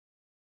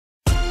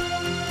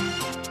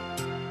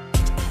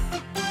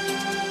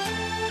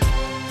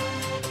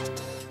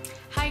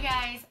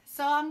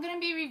so I'm gonna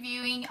be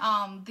reviewing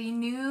the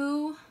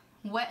new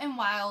Wet n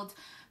Wild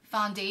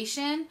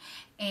foundation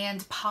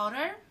and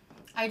powder.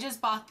 I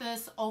just bought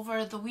this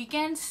over the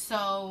weekend,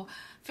 so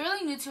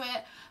fairly new to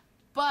it,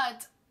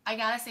 but I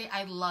gotta say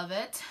I love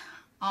it.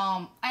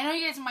 I know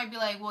you guys might be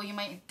like, well, you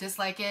might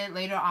dislike it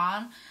later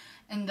on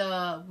in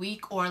the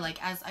week or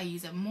like as I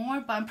use it more,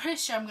 but I'm pretty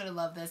sure I'm gonna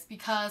love this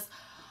because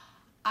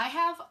I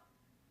have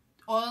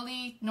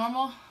oily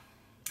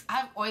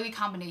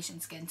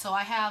combination skin. So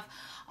I have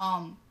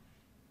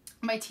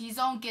my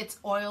T-zone gets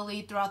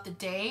oily throughout the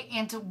day,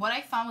 and what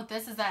I found with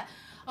this is that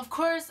of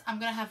course I'm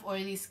gonna have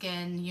oily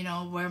skin, you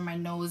know, where my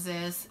nose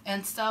is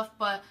and stuff,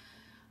 but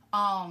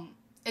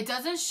it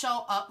doesn't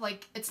show up,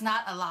 like it's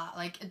not a lot,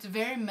 like it's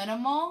very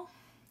minimal,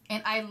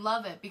 and I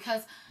love it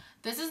because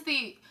this is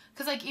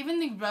because like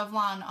even the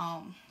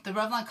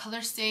Revlon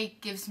color stay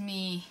gives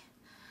me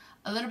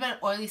a little bit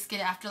of oily skin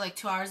after like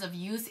 2 hours of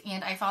use,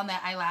 and I found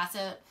that I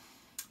lasted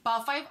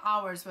about 5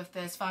 hours with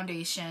this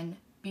foundation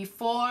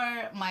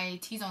before my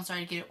T-zone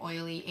started getting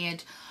oily.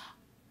 And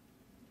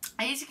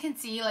as you can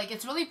see, like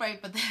it's really bright,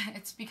 but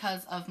it's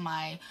because of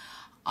my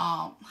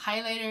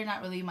highlighter,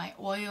 not really my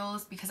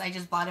oils, because I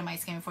just blotted my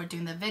skin before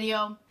doing the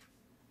video.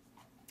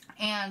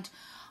 And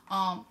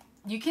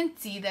you can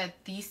see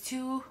that these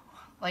two,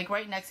 like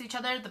right next to each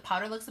other, the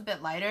powder looks a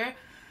bit lighter,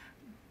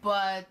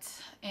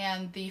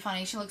 and the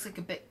foundation looks like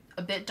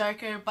a bit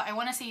darker. But I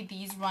want to say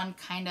these run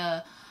kind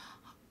of,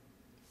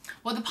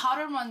 well, the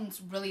powder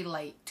runs really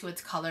light to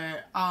its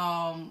color.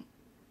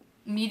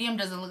 Medium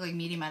doesn't look like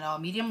medium at all.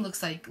 Medium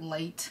looks like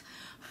light,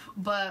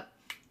 but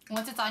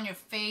once it's on your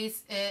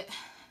face,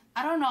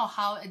 I don't know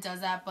how it does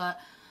that, but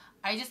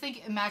I just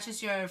think it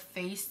matches your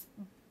face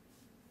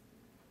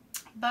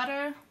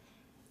better.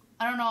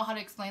 I don't know how to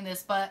explain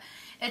this, but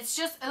it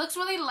looks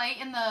really light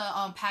in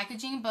the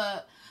packaging,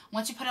 but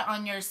once you put it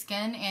on your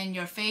skin and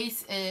your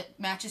face, it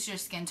matches your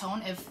skin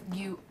tone if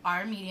you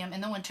are medium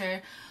in the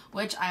winter,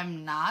 which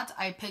I'm not.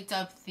 I picked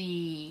up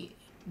the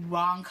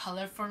wrong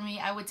color for me,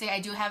 I would say. I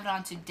do have it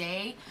on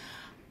today,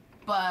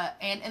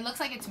 and it looks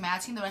like it's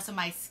matching the rest of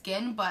my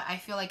skin, but I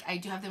feel like I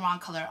do have the wrong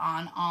color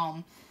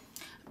on.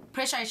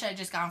 Pretty sure I should have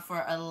just gone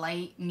for a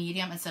light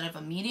medium instead of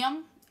a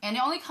medium. And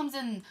it only comes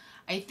in,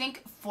 I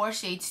think, 4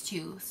 shades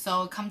too.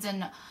 So it comes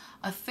in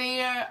a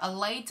fair, a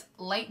light,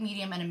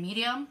 medium, and a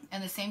medium.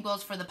 And the same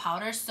goes for the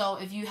powder. So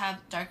if you have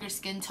darker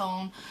skin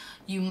tone,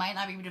 you might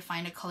not be able to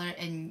find a color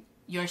in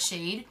your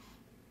shade.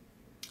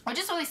 Which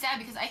is really sad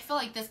because I feel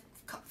like this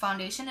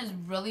foundation is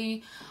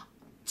really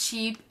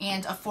cheap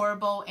and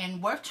affordable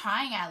and worth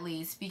trying at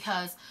least,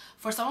 because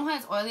for someone who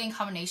has oily and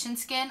combination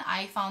skin,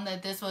 I found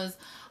that this was,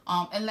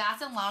 it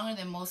lasted longer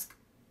than most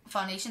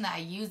foundation that I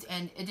used,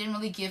 and it didn't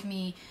really give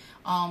me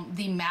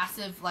the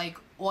massive like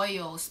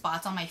oil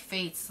spots on my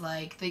face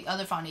like the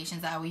other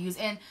foundations that I would use.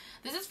 And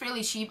this is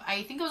fairly cheap.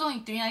 I think it was only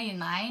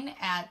 $3.99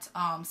 at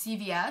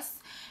CVS,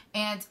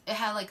 and it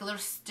had like a little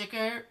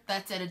sticker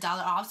that said $1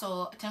 off,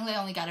 so technically I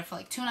only got it for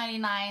like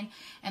 $2.99,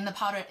 and the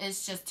powder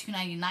is just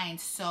 $2.99.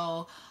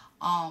 So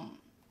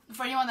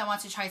for anyone that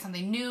wants to try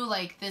something new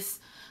like this,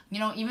 you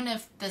know, even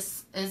if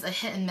this is a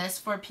hit and miss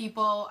for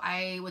people,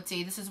 I would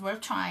say this is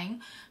worth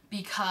trying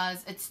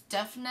because it's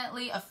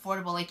definitely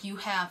affordable. Like you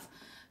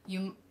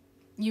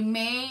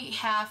may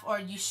have, or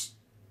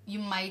you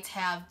might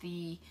have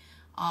the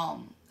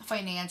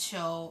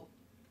financial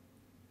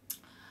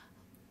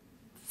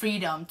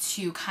freedom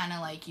to kind of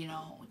like, you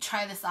know,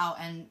 try this out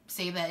and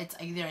say that it's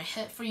either a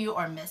hit for you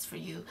or a miss for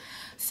you.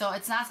 So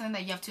it's not something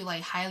that you have to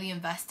like highly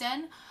invest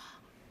in.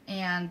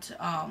 And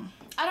I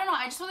don't know,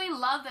 I just really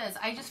love this.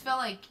 I just feel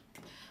like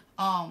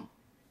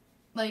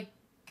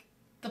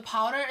the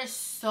powder is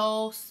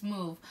so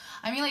smooth.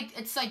 I mean, like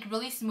it's like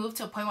really smooth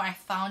to a point where I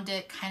found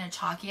it kind of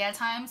chalky at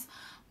times,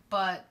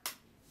 but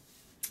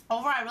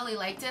overall I really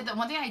liked it. The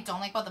one thing I don't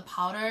like about the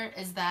powder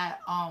is that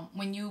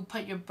when you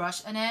put your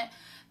brush in it,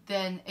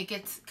 then it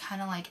gets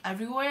kind of like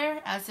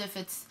everywhere, as if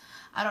it's,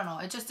 I don't know,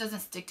 it just doesn't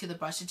stick to the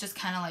brush. It just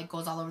kind of like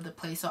goes all over the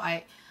place. So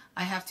I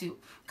have to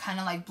kind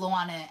of like blow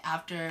on it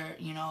after,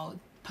 you know,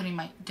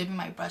 dipping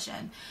my brush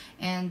in.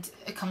 And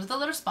it comes with a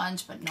little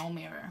sponge but no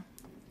mirror.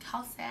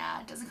 How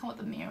sad. It doesn't come with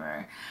a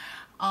mirror.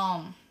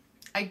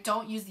 I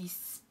don't use the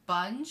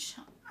sponge.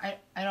 I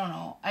don't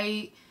know.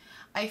 I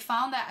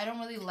found that I don't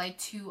really like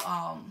to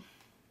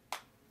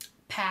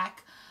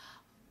pack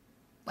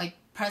like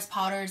press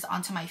powders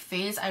onto my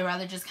face. I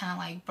rather just kind of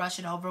like brush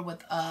it over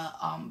with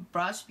a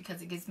brush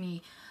because it gives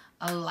me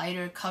a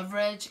lighter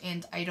coverage,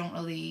 and I don't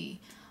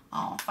really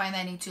find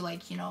that I need to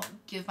like, you know,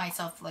 give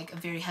myself like a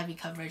very heavy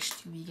coverage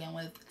to begin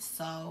with.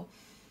 So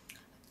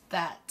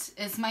that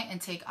is my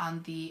intake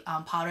on the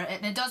powder,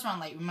 and it does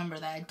run light. Remember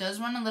that it does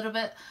run a little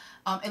bit.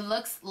 It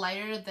looks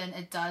lighter than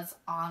it does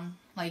on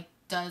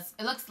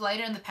it looks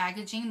lighter in the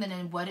packaging than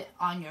it would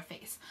on your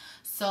face.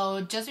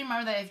 So just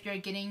remember that if you're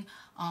getting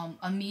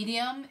a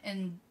medium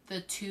in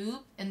the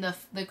tube, in the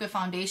liquid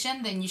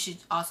foundation, then you should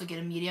also get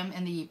a medium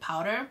in the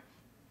powder,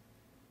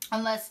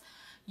 unless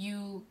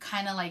you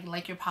kind of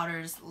like your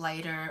powders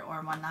lighter or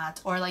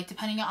whatnot, or like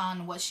depending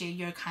on what shade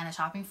you're kind of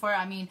shopping for.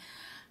 I mean,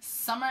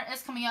 summer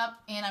is coming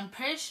up, and I'm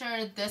pretty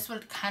sure this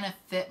would kind of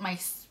fit my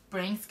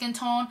spring skin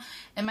tone.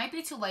 It might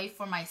be too light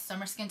for my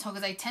summer skin tone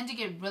because I tend to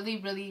get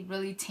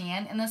really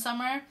tan in the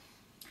summer.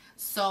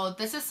 So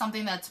this is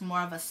something that's more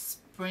of a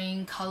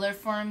spring color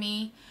for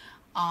me.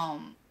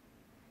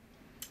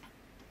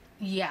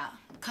 Yeah,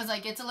 because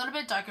like it's a little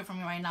bit darker for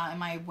me right now in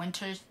my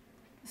winter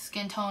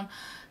skin tone.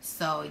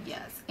 So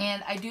yes,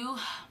 and I don't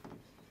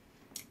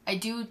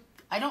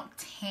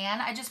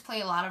tan, I just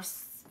play a lot of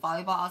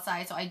volleyball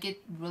outside, so I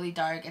get really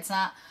dark. It's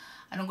not,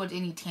 I don't go to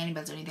any tanning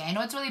beds or anything. I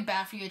know it's really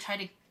bad for you. I try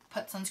to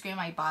put sunscreen on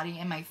my body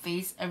and my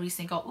face every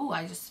single, ooh,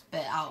 I just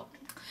spit out.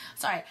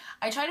 Sorry.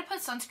 I try to put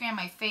sunscreen on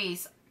my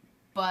face,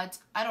 but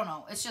I don't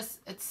know. It's just,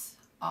 it's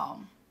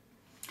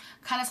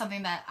kind of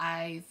something that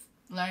I've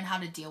learned how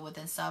to deal with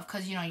and stuff,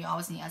 because, you know, you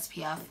always need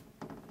SPF.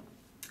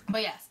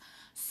 But yes,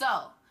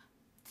 so,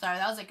 sorry,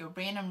 that was like a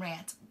random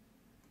rant.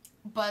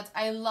 But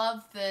I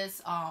love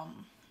this,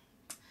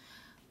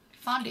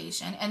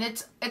 foundation, and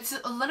it's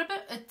a little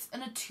bit, it's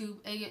in a tube,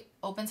 it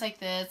opens like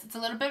this, it's a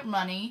little bit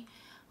runny,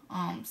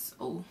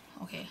 oh,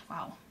 okay,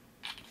 wow.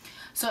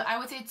 So I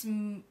would say it's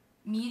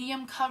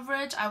medium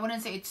coverage. I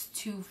wouldn't say it's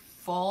too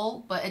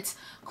full, but it's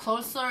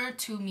closer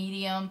to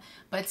medium,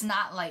 but it's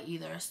not light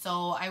either,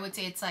 so I would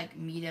say it's like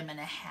medium and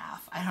a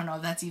half. I don't know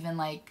if that's even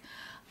like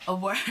a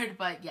word,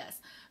 but yes.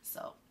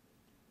 So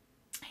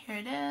here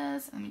it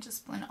is. Let me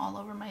just blend all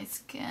over my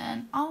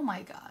skin. Oh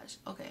my gosh,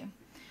 okay.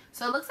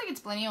 So it looks like it's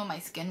blending on my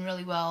skin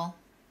really well,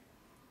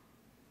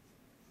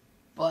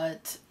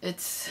 but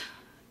it's a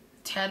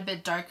tad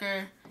bit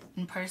darker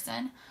in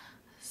person.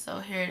 So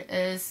here it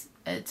is,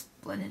 it's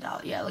blended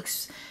out. Yeah, it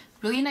looks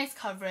really nice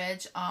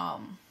coverage.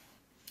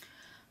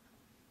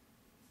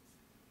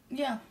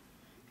 Yeah,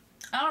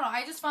 I don't know,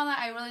 I just found that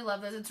I really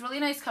love this. It's really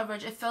nice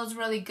coverage, it feels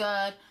really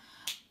good,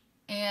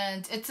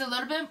 and it's a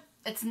little bit,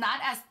 it's not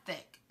as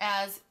thick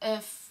as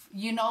if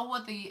you know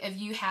what if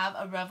you have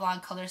a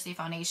Revlon Color Stay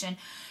foundation,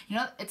 you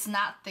know, it's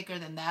not thicker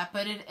than that,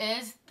 but it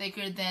is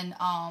thicker than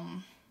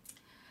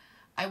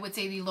I would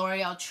say the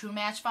L'Oreal True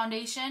Match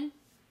foundation.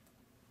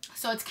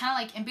 So it's kind of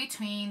like in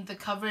between. The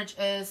coverage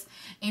is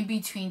in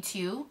between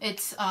two.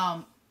 It's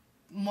has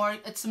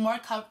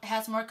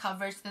more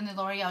coverage than the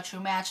L'Oreal True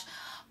Match,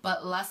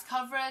 but less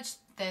coverage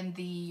than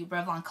the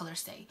Revlon Color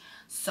Stay.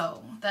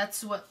 So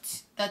that's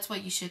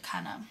what you should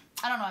kind of,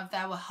 I don't know if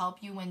that will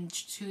help you when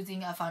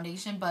choosing a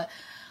foundation, but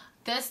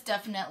this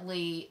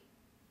definitely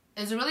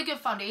is a really good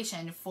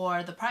foundation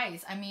for the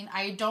price. I mean,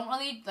 I don't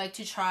really like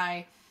to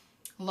try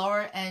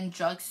lower end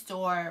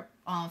drugstore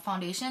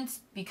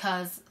foundations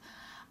because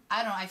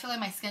I don't know, I feel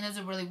like my skin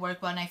doesn't really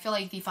work well, and I feel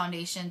like the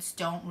foundations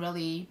don't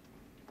really,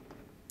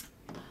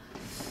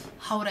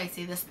 how would I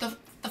say this? The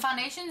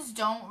foundations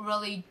don't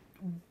really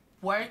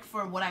work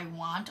for what I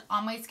want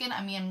on my skin.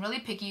 I mean, I'm really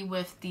picky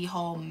with the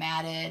whole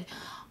matted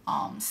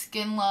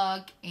skin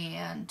look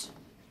and,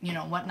 you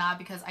know, whatnot,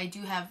 because I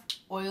do have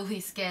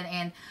oily skin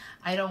and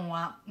I don't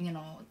want, you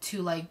know,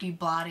 to like be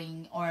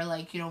blotting or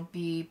like, you know,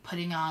 be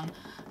putting on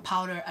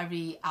powder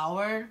every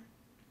hour.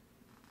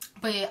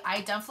 But yeah,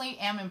 I definitely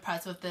am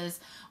impressed with this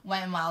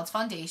Wet n Wild's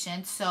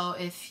foundation. So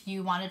if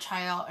you want to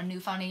try out a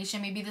new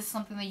foundation, maybe this is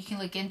something that you can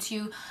look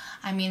into.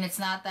 I mean, it's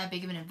not that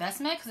big of an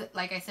investment because,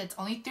 like I said, it's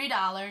only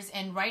 $3.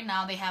 And right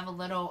now they have a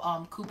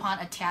little coupon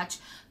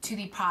attached to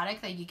the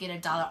product that you get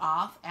 $1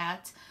 off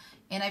at.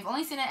 And I've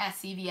only seen it at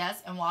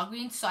CVS and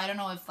Walgreens, so I don't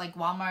know if like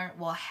Walmart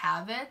will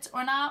have it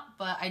or not.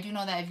 But I do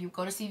know that if you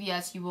go to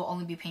CVS, you will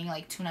only be paying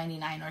like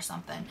 $2.99 or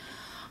something.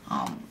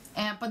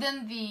 But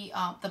then the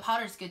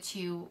powder's good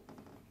too.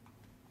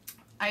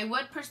 I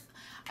would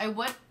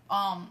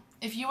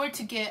if you were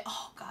to get,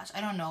 oh gosh,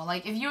 I don't know,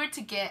 like if you were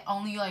to get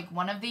only like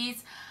one of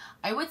these,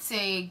 I would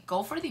say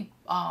go for the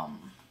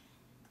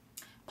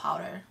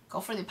powder. Go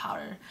for the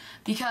powder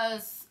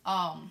because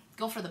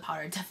go for the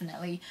powder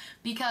definitely,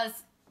 because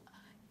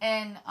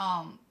and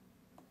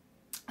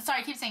sorry,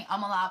 I keep saying a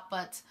lot,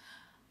 but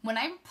when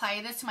I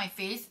applied this to my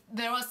face,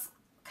 there was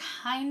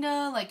kind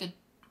of like a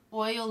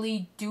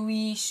oily,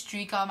 dewy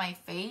streak on my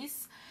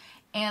face.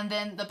 And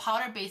then the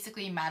powder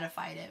basically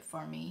mattified it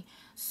for me.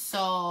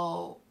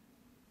 So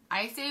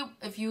I say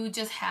if you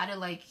just had it,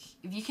 like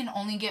if you can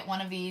only get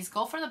one of these,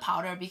 go for the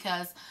powder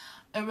because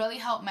it really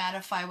helped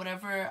mattify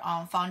whatever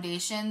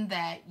foundation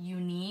that you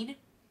need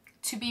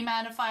to be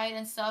mattified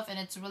and stuff. And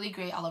it's really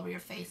great all over your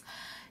face.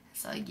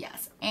 So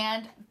yes,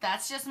 and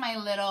that's just my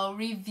little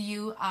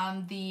review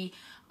on the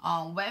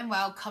Wet n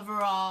Wild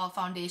Coverall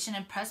foundation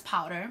and pressed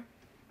powder.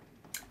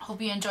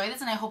 Hope you enjoyed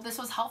this, and I hope this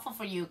was helpful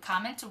for you.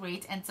 Comment,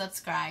 rate, and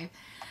subscribe.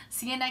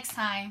 See you next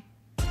time.